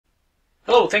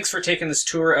Hello, thanks for taking this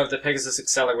tour of the Pegasaas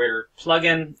Accelerator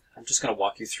plugin. I'm just going to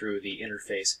walk you through the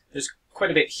interface. There's quite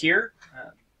a bit here.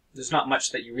 There's not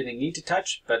much that you really need to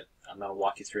touch, but I'm going to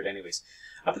walk you through it anyways.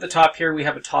 Up at the top here we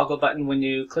have a toggle button. When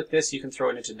you click this, you can throw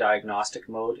it into diagnostic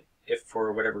mode if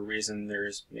for whatever reason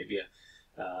there's maybe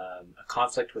a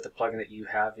conflict with a plugin that you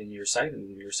have in your site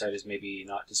and your site is maybe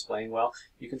not displaying well.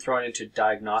 You can throw it into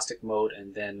diagnostic mode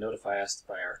and then notify us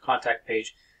by our contact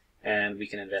page and we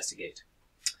can investigate.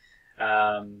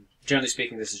 Generally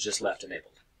speaking, this is just left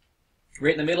enabled.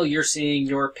 Right in the middle, you're seeing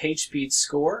your page speed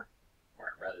score,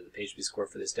 or rather the page speed score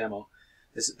for this demo.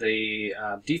 The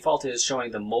default is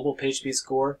showing the mobile page speed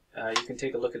score. You can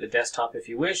take a look at the desktop if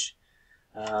you wish,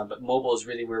 but mobile is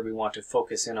really where we want to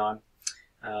focus in on.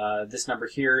 This number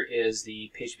here is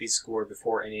the page speed score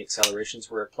before any accelerations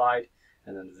were applied,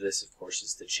 and then this, of course,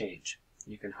 is the change.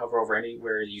 You can hover over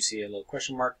anywhere you see a little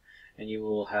question mark, and you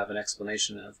will have an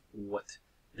explanation of what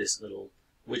this little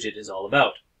widget is all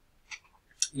about.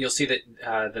 You'll see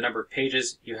that the number of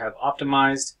pages you have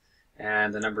optimized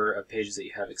and the number of pages that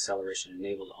you have acceleration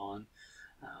enabled on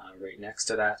right next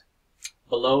to that.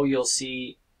 Below you'll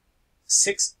see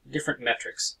 6 different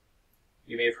metrics.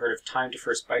 You may have heard of time to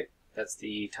first byte. That's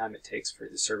the time it takes for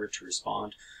the server to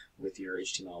respond with your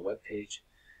HTML web page.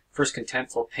 First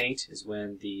contentful paint is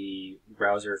when the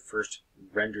browser first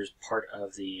renders part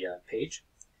of the page.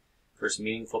 First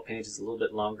meaningful paint is a little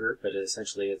bit longer, but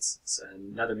essentially it's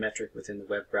another metric within the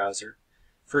web browser.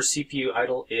 First CPU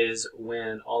idle is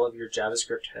when all of your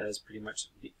JavaScript has pretty much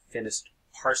finished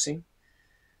parsing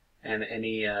and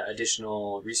any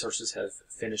additional resources have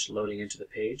finished loading into the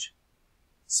page.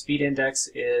 Speed index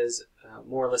is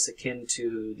more or less akin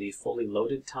to the fully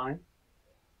loaded time.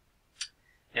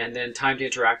 And then time to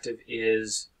interactive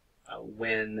is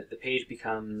when the page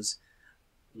becomes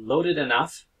loaded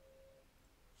enough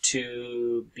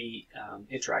to be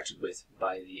interacted with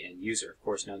by the end user. Of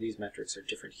course, now these metrics are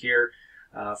different here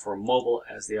for mobile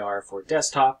as they are for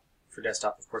desktop. For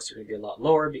desktop, of course, they're going to be a lot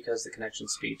lower because the connection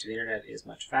speed to the internet is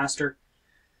much faster.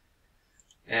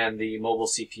 And the mobile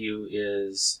CPU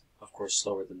is, of course,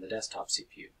 slower than the desktop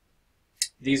CPU.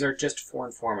 These are just for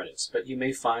informatives, but you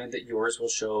may find that yours will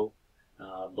show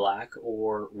black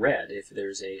or red if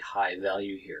there's a high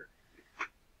value here.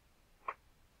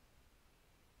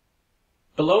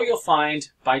 Below you'll find,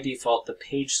 by default, the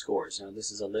page scores. Now this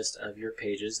is a list of your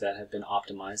pages that have been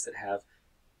optimized that have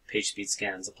page speed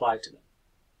scans applied to them.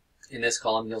 In this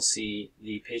column you'll see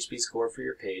the page speed score for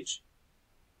your page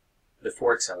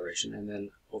before acceleration, and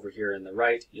then over here on the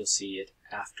right you'll see it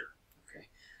after. Okay.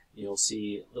 You'll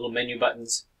see little menu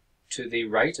buttons to the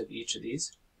right of each of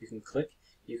these. You can click.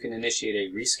 You can initiate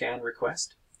a rescan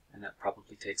request, and that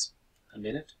probably takes a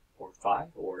minute or 5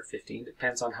 or 15,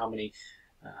 depends on how many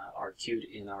are queued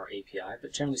in our API,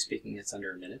 but generally speaking it's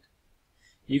under a minute.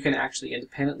 You can actually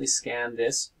independently scan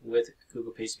this with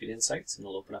Google PageSpeed Insights and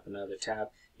it'll open up another tab.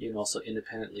 You can also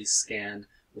independently scan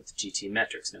with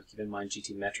GTmetrix. Now keep in mind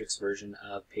GTmetrix version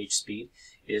of PageSpeed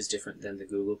is different than the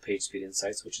Google PageSpeed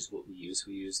Insights, which is what we use.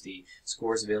 We use the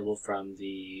scores available from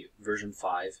the version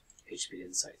 5 PageSpeed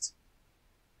Insights.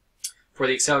 For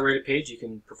the accelerated page you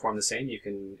can perform the same. You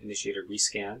can initiate a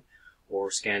rescan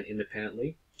or scan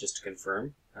independently just to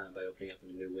confirm by opening up in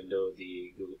a new window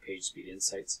the Google PageSpeed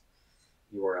Insights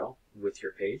URL with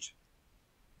your page.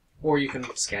 Or you can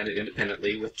scan it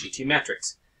independently with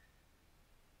GTmetrix.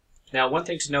 Now one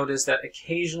thing to note is that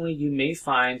occasionally you may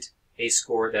find a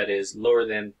score that is lower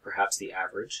than perhaps the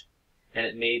average, and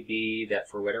it may be that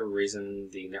for whatever reason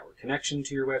the network connection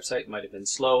to your website might have been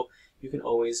slow. You can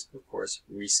always, of course,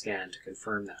 rescan to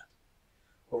confirm that.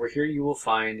 Over here you will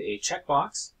find a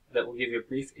checkbox that will give you a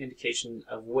brief indication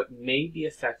of what may be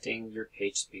affecting your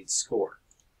page speed score.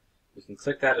 You can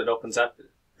click that, it opens up, it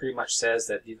pretty much says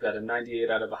that you've got a 98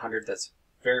 out of 100, that's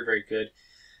very, very good.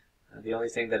 The only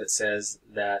thing that it says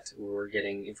that we're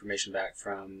getting information back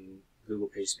from Google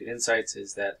PageSpeed Insights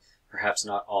is that perhaps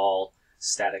not all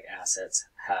static assets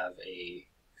have a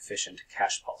efficient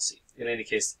cache policy. In any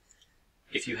case,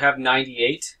 if you have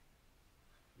 98,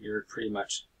 you're pretty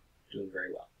much doing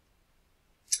very well.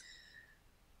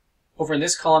 Over in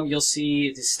this column, you'll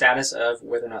see the status of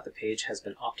whether or not the page has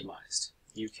been optimized.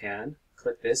 You can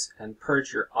click this and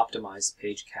purge your optimized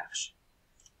page cache.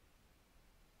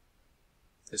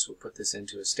 This will put this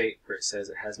into a state where it says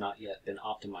it has not yet been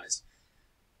optimized.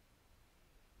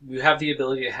 You have the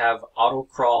ability to have auto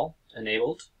crawl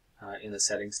enabled in the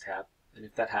settings tab, and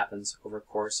if that happens over a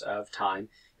course of time,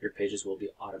 your pages will be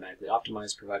automatically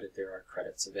optimized provided there are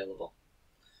credits available.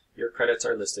 Your credits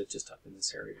are listed just up in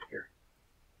this area here.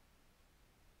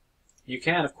 You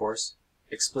can, of course,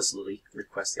 explicitly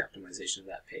request the optimization of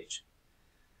that page.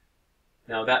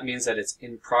 Now that means that it's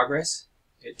in progress.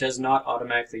 It does not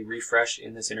automatically refresh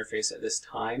in this interface at this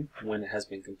time when it has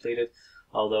been completed,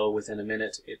 although within a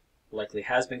minute it likely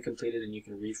has been completed, and you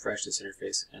can refresh this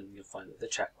interface and you'll find that the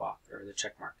checkbox or the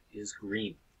check mark is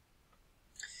green.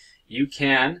 You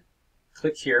can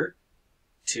click here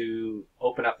to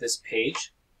open up this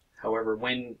page. However,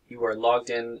 when you are logged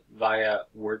in via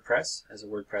WordPress as a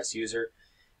WordPress user,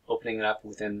 opening it up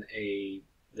within the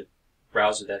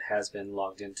browser that has been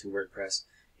logged into WordPress,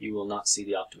 you will not see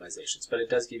the optimizations. But it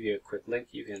does give you a quick link.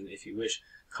 You can, if you wish,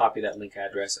 copy that link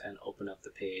address and open up the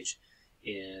page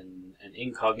in an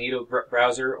incognito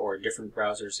browser or a different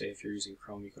browser. Say if you're using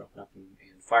Chrome, you can open up in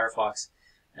Firefox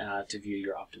to view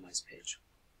your optimized page.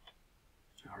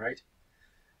 All right.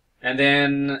 And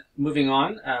then moving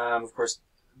on, of course,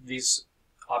 these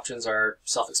options are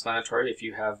self-explanatory. If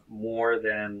you have more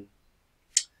than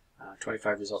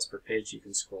 25 results per page, you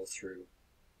can scroll through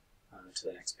to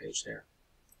the next page there.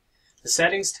 The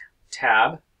Settings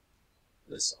tab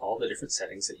lists all the different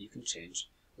settings that you can change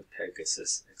with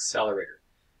Pegasaas Accelerator.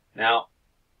 Now,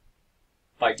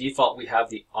 by default, we have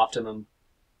the optimum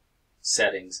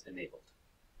settings enabled.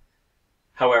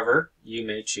 However, you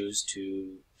may choose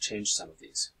to change some of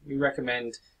these. We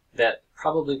recommend that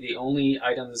probably the only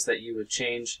items that you would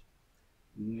change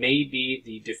may be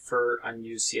the Defer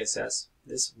Unused CSS.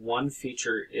 This one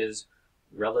feature is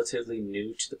relatively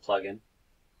new to the plugin.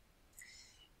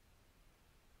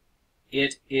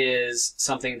 It is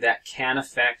something that can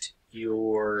affect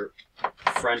your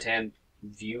front-end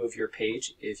view of your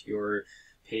page. If your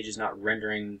page is not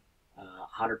rendering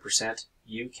 100%,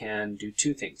 you can do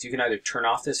two things. You can either turn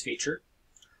off this feature,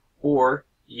 or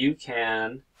you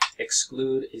can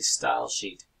exclude a style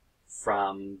sheet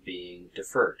from being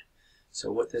deferred. So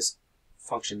what this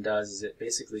function does is it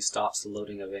basically stops the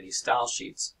loading of any style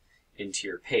sheets into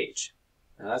your page.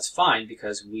 Now that's fine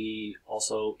because we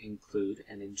also include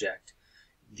and inject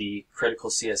the critical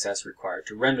CSS required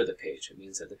to render the page. It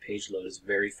means that the page load is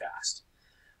very fast.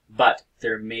 But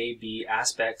there may be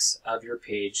aspects of your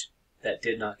page that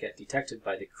did not get detected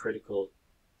by the critical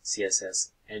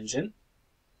CSS engine,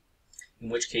 in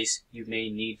which case you may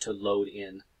need to load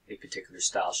in a particular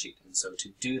style sheet. And so to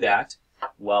do that,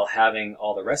 while having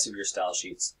all the rest of your style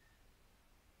sheets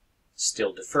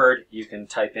still deferred, you can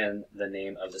type in the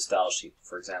name of the style sheet.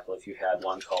 For example, if you had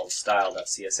one called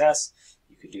style.css,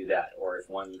 you could do that. Or if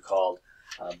one called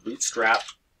bootstrap,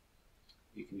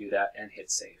 you can do that and hit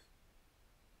save.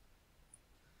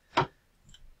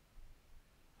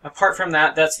 Apart from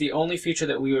that, that's the only feature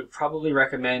that we would probably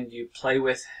recommend you play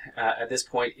with at this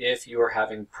point if you are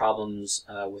having problems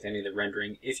with any of the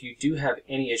rendering. If you do have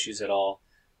any issues at all,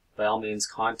 by all means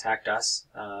contact us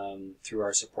through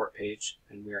our support page,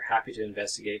 and we are happy to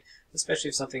investigate, especially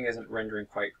if something isn't rendering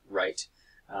quite right.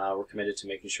 We're committed to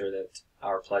making sure that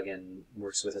our plugin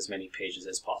works with as many pages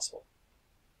as possible.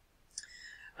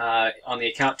 On the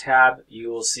Account tab, you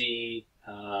will see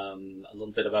a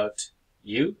little bit about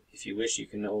you. If you wish, you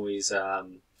can always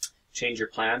change your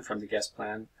plan from the guest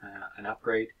plan and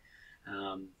upgrade.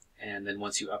 And then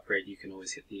once you upgrade, you can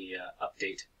always hit the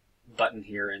update button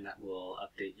here, and that will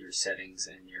update your settings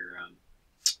and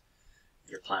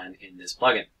your plan in this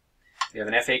plugin. We have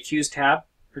an FAQs tab,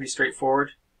 pretty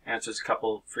straightforward, answers a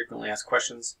couple frequently asked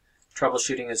questions.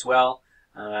 Troubleshooting as well.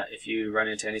 If you run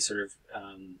into any sort of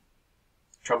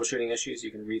troubleshooting issues, you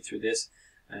can read through this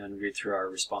and read through our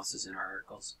responses in our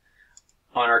articles.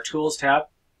 On our Tools tab,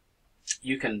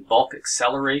 you can bulk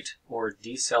accelerate or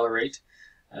decelerate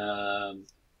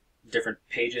different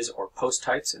pages or post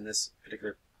types. In this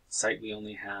particular site, we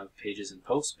only have pages and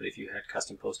posts, but if you had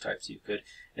custom post types, you could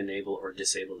enable or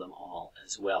disable them all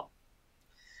as well.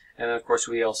 And of course,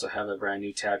 we also have a brand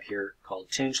new tab here called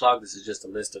Changelog. This is just a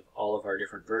list of all of our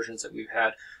different versions that we've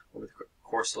had over the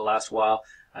course of the last while.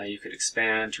 You could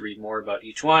expand to read more about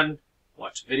each one,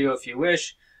 watch a video if you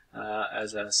wish,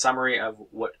 as a summary of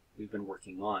what we've been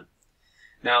working on.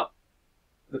 Now,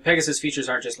 the Pegasaas features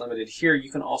aren't just limited here. You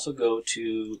can also go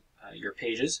to your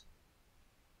pages.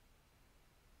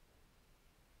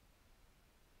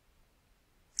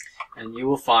 And you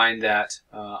will find that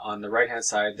on the right-hand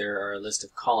side there are a list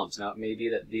of columns. Now, it may be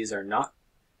that these are not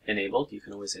enabled. You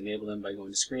can always enable them by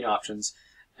going to Screen Options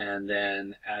and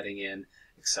then adding in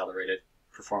Accelerated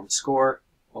Performance Score,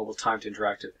 Mobile Time to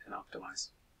Interactive, and Optimize.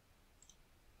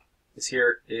 This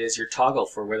here is your toggle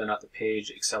for whether or not the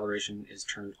page acceleration is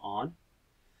turned on.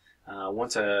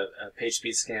 Once a page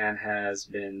speed scan has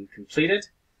been completed,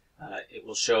 it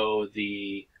will show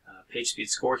the page speed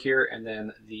score here, and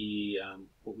then the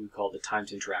what we call the time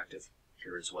to interactive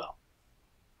here as well.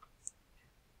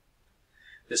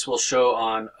 This will show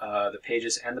on the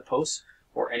pages and the posts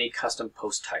or any custom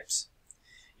post types.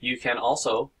 You can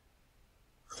also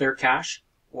clear cache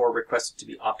or request it to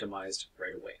be optimized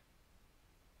right away.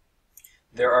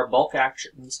 There are bulk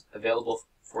actions available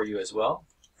for you as well.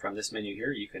 From this menu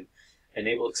here, you can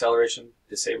enable acceleration,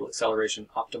 disable acceleration,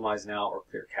 optimize now, or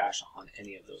clear cache on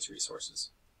any of those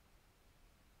resources.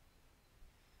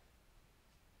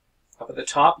 Up at the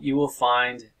top, you will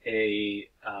find a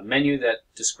menu that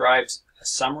describes a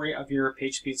summary of your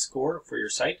PageSpeed score for your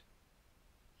site.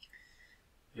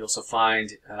 You also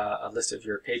find a list of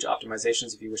your page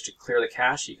optimizations. If you wish to clear the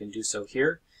cache, you can do so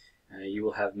here. You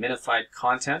will have minified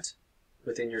content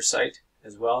within your site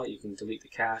as well. You can delete the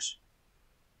cache,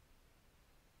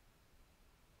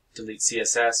 delete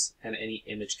CSS, and any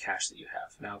image cache that you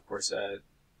have. Now, of course,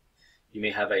 you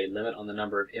may have a limit on the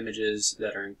number of images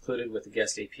that are included with the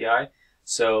guest API.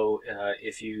 So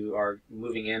if you are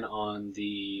moving in on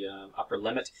the upper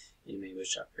limit, you may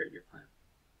wish to upgrade your plan.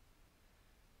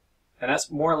 And that's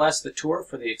more or less the tour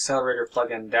for the Accelerator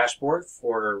plugin dashboard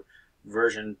for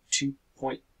version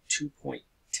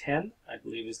 2.2.10, I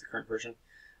believe is the current version.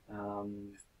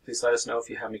 Please let us know if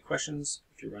you have any questions,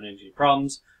 if you run into any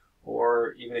problems,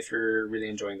 or even if you're really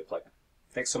enjoying the plugin.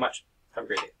 Thanks so much. Have a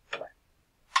great day. Bye-bye.